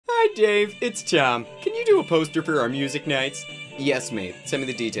Dave, it's Tom. Can you do a poster for our music nights? Yes, mate. Send me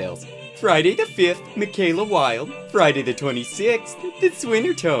the details. Friday the 5th, Michaela Wild. Friday the 26th, The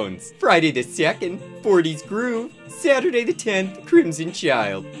Swinter Tones. Friday the 2nd, 40s Groove. Saturday the 10th, Crimson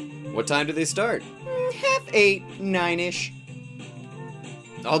Child. What time do they start? 8:30, 9-ish.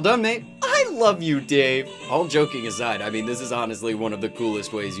 All done, mate. I love you, Dave. All joking aside, I mean, this is honestly one of the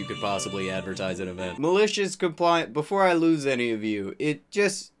coolest ways you could possibly advertise an event. Malicious compliant, before I lose any of you, it's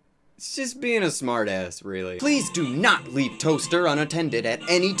just being a smartass, really. Please do not leave Toaster unattended at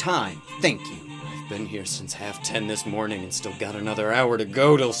any time. Thank you. I've been here since 10:30 this morning and still got another hour to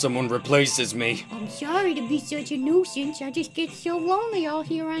go till someone replaces me. I'm sorry to be such a nuisance. I just get so lonely all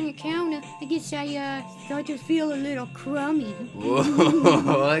here on your counter. I guess I start to feel a little crummy.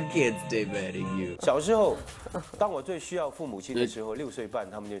 Whoa, I can't stay mad at you. 小时候，当我最需要父母亲的时候，6岁半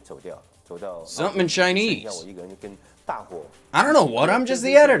他们就走掉，走到 Something in Chinese. 让我一个人跟大伙。 I don't know what, I'm just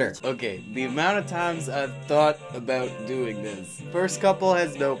the editor. Okay, the amount of times I've thought about doing this. First couple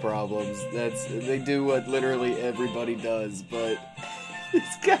has no problems. They do what literally everybody does, but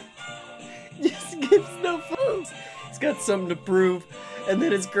this guy just gives no fucks. He's got something to prove, and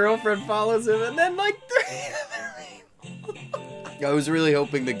then his girlfriend follows him, and then like 3 other people. I was really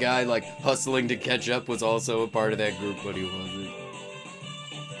hoping the guy like hustling to catch up was also a part of that group, but he wasn't.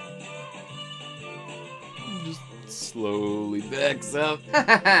 Slowly backs up.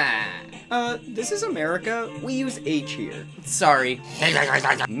 This is America. We use H here. Sorry.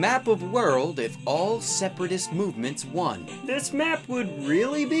 Map of world if all separatist movements won. This map would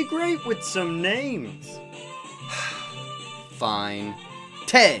really be great with some names. Fine.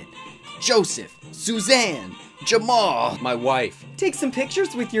 Ted, Joseph, Suzanne, Jamal, my wife. Take some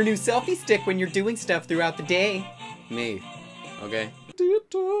pictures with your new selfie stick when you're doing stuff throughout the day. Me. Okay. Through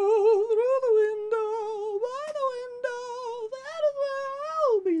the window.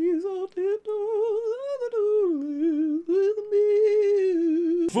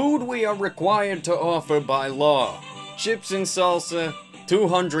 Food we are required to offer by law. Chips and salsa,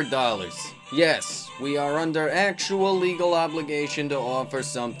 $200. Yes, we are under actual legal obligation to offer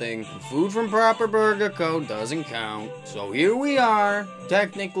something. Food from proper burger code doesn't count. So here we are,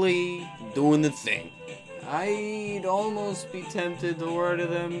 technically doing the thing. I'd almost be tempted to order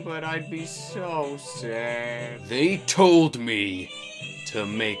them, but I'd be so sad. They told me to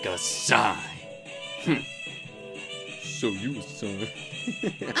make a sign. So you a sign.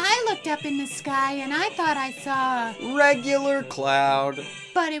 I looked up in the sky and I thought I saw a regular cloud.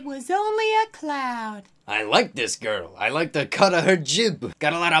 But it was only a cloud. I like this girl. I like the cut of her jib.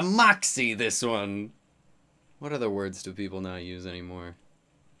 Got a lot of moxie, this one. What other words do people not use anymore?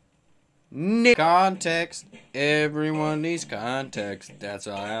 Context. Everyone needs context. That's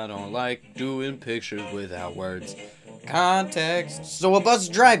why I don't like doing pictures without words. Context. So a bus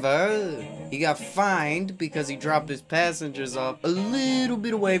driver, he got fined because he dropped his passengers off a little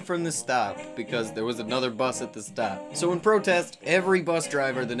bit away from the stop because there was another bus at the stop. So in protest, every bus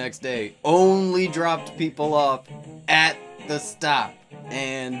driver the next day only dropped people off at the stop.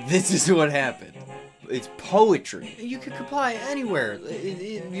 And this is what happened. It's poetry. You could comply anywhere.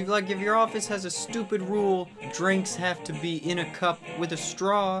 Like if your office has a stupid rule, drinks have to be in a cup with a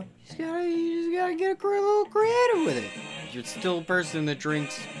straw. You just gotta get a little creative with it. You're still a person that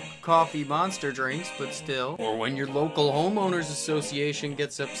drinks coffee monster drinks, but still. Or when your local homeowners association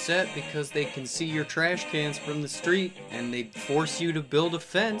gets upset because they can see your trash cans from the street and they force you to build a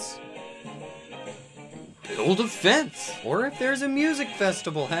fence. Build a fence! Or if there's a music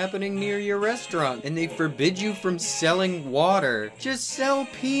festival happening near your restaurant and they forbid you from selling water, just sell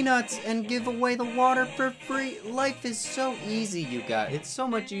peanuts and give away the water for free. Life is so easy, you guys. It's so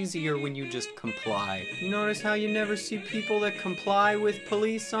much easier when you just comply. You notice how you never see people that comply with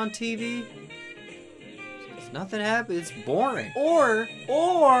police on TV? Nothing happens, it's boring. Or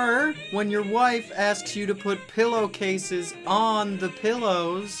when your wife asks you to put pillowcases on the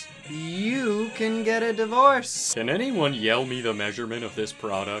pillows, you can get a divorce. Can anyone yell me the measurement of this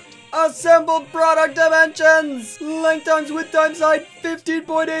product? Assembled product dimensions! Length times width times height,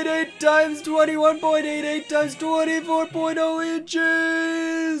 15.88 times 21.88 times 24.0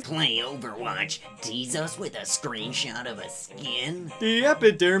 inches! Play Overwatch, tease us with a screenshot of a skin? The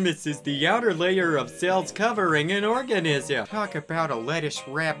epidermis is the outer layer of cells covering an organism. Talk about a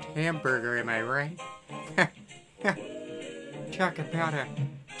lettuce-wrapped hamburger, am I right? Talk about a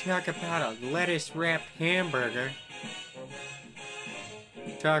lettuce-wrapped hamburger.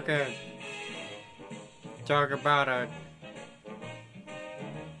 Talk about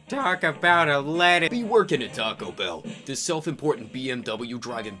Talk about a lettuce. Be working at Taco Bell. This self-important BMW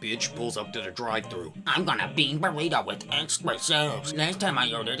driving bitch pulls up to the drive-thru. I'm gonna bean burrito with extra sauce. Last time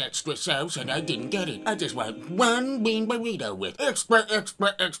I ordered extra sauce and I didn't get it. I just want one bean burrito with extra sauce.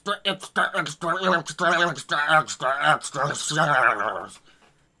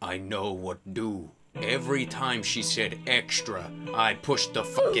 I know what to do. Every time she said extra, I pushed the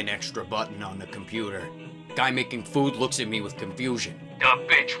fucking extra button on the computer. Guy making food looks at me with confusion. The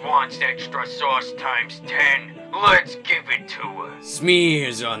bitch wants extra sauce times 10. Let's give it to her.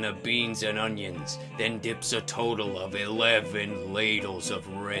 Smears on the beans and onions, then dips a total of 11 ladles of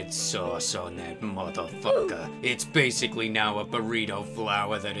red sauce on that motherfucker. It's basically now a burrito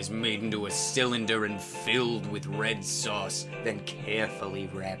flour that is made into a cylinder and filled with red sauce, then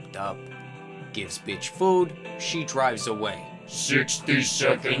carefully wrapped up. Gives bitch food, she drives away. 60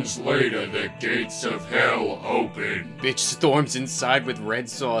 seconds later, the gates of hell open. Bitch storms inside with red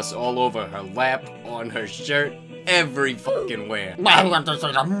sauce all over her lap, on her shirt, every fucking where. I want to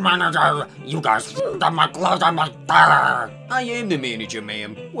say the manager. You guys f***ed up my clothes on my car. I am the manager,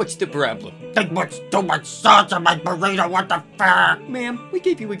 ma'am. What's the problem? They put too much sauce on my burrito. What the fuck? Ma'am, we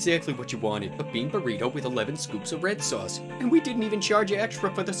gave you exactly what you wanted. A bean burrito with 11 scoops of red sauce. And we didn't even charge you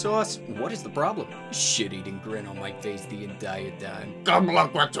extra for the sauce. What is the problem? Shit-eating grin on my face the entire time. Come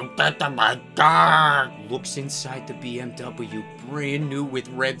look what you did to my car. Looks inside the BMW, brand new with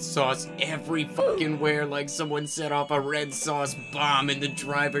red sauce every fucking where, like someone set off a red sauce bomb in the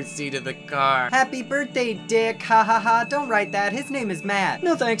driver's seat of the car. Happy birthday, Dick. Ha ha ha. Don't write that. His name is Matt.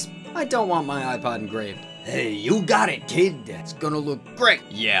 No thanks. I don't want my iPod engraved. Hey, you got it, kid. It's gonna look great.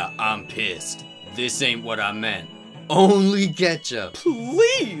 Yeah, I'm pissed. This ain't what I meant. Only ketchup.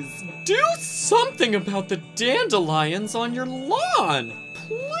 Please, do something about the dandelions on your lawn.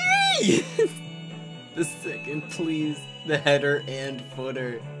 Please. The second, please. The header and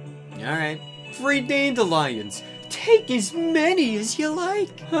footer. Alright. Free dandelions. Take as many as you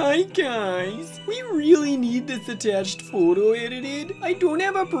like. Hi guys. We really need this attached photo edited. I don't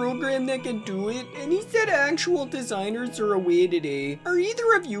have a program that can do it, and he said actual designers are away today. Are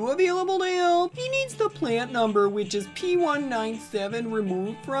either of you available to help? He needs the plant number, which is P197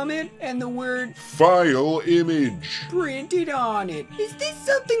 removed from it, and the word File image. printed on it. Is this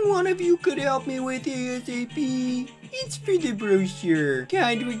something one of you could help me with ASAP? It's for the brochure.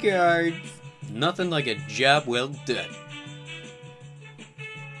 Kind regards. Nothing like a job well done.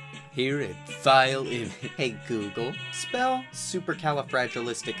 Here at File Image. Hey Google, spell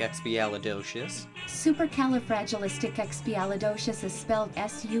supercalifragilisticexpialidocious. Supercalifragilisticexpialidocious is spelled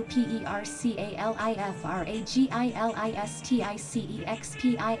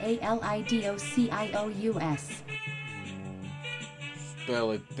supercalifragilisticexpialidocious.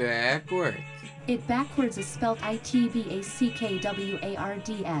 Spell it backwards. It backwards is spelled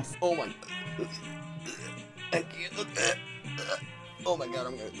itbackwars. Oh my. I can't. Oh my god,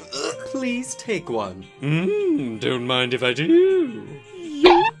 I'm gonna. Please take one. Don't mind if I do.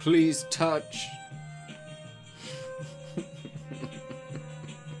 Please touch.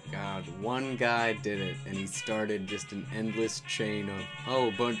 God, one guy did it, and he started just an endless chain of,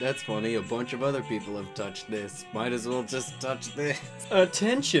 oh, but that's funny, a bunch of other people have touched this. Might as well just touch this.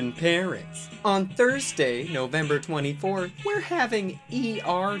 Attention parents. On Thursday, November 24th, we're having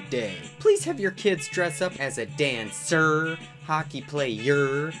ER Day. Please have your kids dress up as a dancer, hockey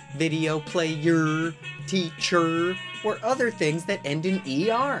player, video player, teacher, or other things that end in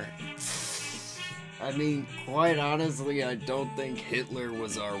ER. I mean, quite honestly, I don't think Hitler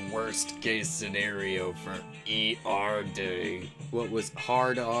was our worst case scenario for ER Day. What was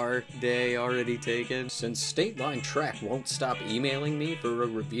Hard R Day already taken? Since State Line Track won't stop emailing me for a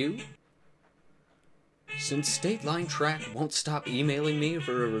review? Since State Line Track won't stop emailing me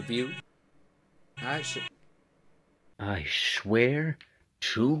for a review? I swear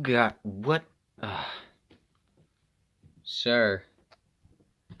to God, what? Sir.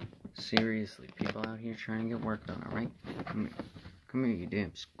 Seriously, people out here trying to get work done, alright? Come here. Come here, you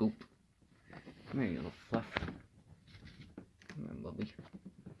damn scoop. Come here, you little fluff. Come here, Bubby.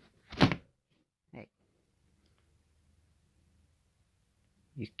 Hey.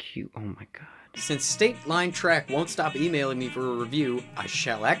 You cute. Oh my god. Since State Line Track won't stop emailing me for a review, I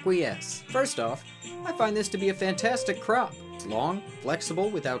shall acquiesce. First off, I find this to be a fantastic crop. It's long,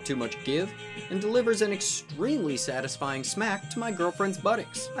 flexible without too much give, and delivers an extremely satisfying smack to my girlfriend's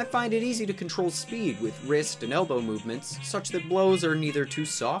buttocks. I find it easy to control speed with wrist and elbow movements, such that blows are neither too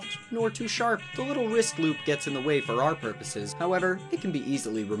soft nor too sharp. The little wrist loop gets in the way for our purposes, however, it can be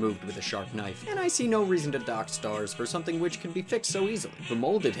easily removed with a sharp knife, and I see no reason to dock stars for something which can be fixed so easily. The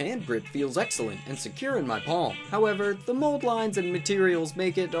molded hand grip feels excellent and secure in my palm. However, the mold lines and materials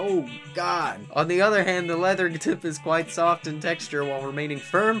make it, oh god. On the other hand, the leather tip is quite soft in texture while remaining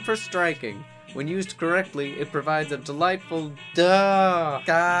firm for striking. When used correctly, it provides a delightful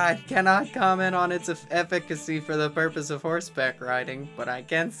God, cannot comment on its efficacy for the purpose of horseback riding, but I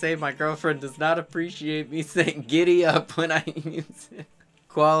can say my girlfriend does not appreciate me saying giddy up when I use it.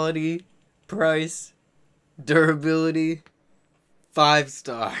 Quality, price, durability,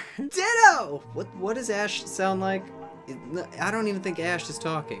 5-star. Ditto! What does Ash sound like? I don't even think Ash is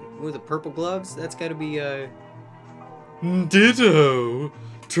talking. Ooh, the purple gloves? That's gotta be, Ditto!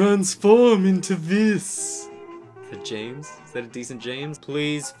 Transform into this! Is that James? Is that a decent James?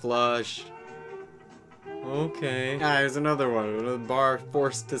 Please flush. Okay. Ah, there's another one. Another bar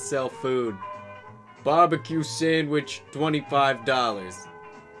forced to sell food. Barbecue sandwich, $25.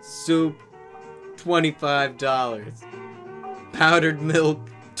 Soup, $25. Powdered milk,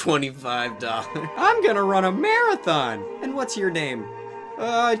 $25. I'm gonna run a marathon! And what's your name?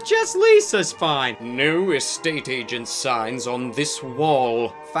 Just Lisa's fine. No estate agent signs on this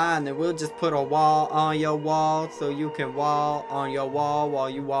wall. Fine, then we'll just put a wall on your wall so you can wall on your wall while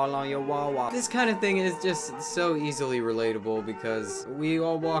you wall on your wall. This kind of thing is just so easily relatable because we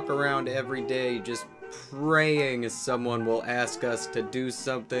all walk around every day just praying someone will ask us to do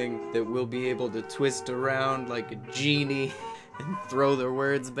something that we'll be able to twist around like a genie and throw their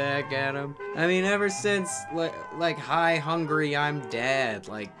words back at them. I mean, ever since, like, hi, hungry, I'm dad.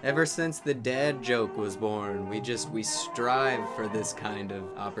 Like, ever since the dad joke was born, we strive for this kind of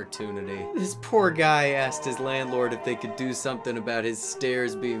opportunity. This poor guy asked his landlord if they could do something about his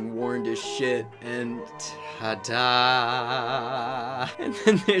stairs being worn to shit, and ta-da! And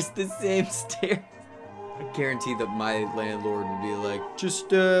then there's the same stairs. I guarantee that my landlord would be like,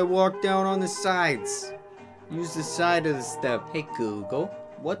 just walk down on the sides. Use the side of the step. Hey Google,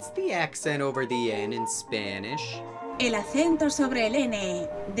 what's the accent over the N in Spanish? El acento sobre el N.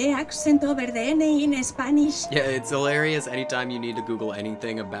 The accent over the N in Spanish. Yeah, it's hilarious anytime you need to Google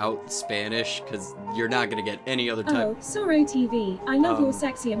anything about Spanish, because you're not going to get any other type. Oh, Sorrow TV, I love your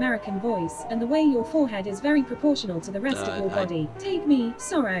sexy American voice, and the way your forehead is very proportional to the rest of your body. Take me,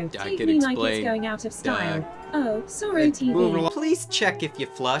 Sorrow. Take me like it's going out of style. Oh, Sorrow TV. Please check if you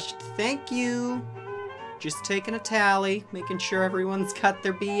flushed. Thank you. Just taking a tally, making sure everyone's got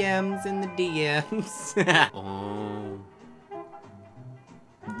their BMs in the DMs. Oh.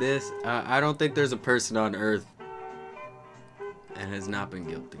 This, I don't think there's a person on Earth that has not been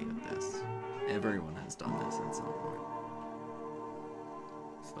guilty of this. Everyone has done this at some point.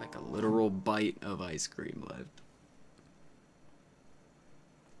 It's like a literal bite of ice cream left.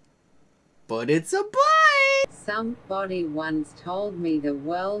 But it's a bite! Somebody once told me the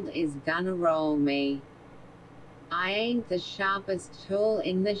world is gonna roll me. I ain't the sharpest tool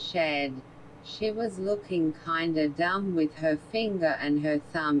in the shed. She was looking kinda dumb with her finger and her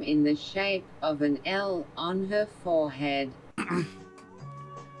thumb in the shape of an L on her forehead.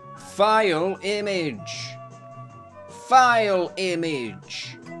 File image. File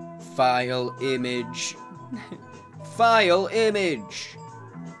image. File image. File image.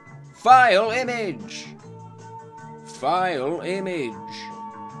 File image. File image.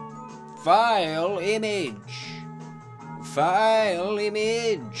 File image. File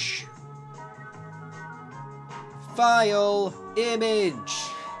image. File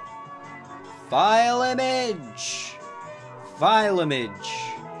image. File image. File image.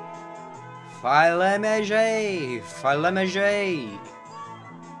 File image. File image.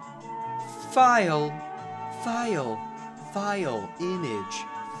 File. File. File image.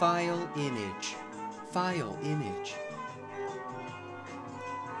 File image. File image.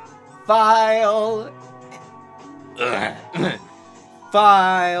 File.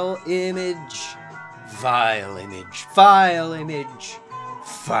 File image. File image. File image.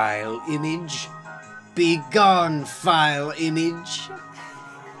 File image. Be gone, file image.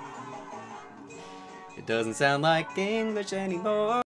 It doesn't sound like English anymore.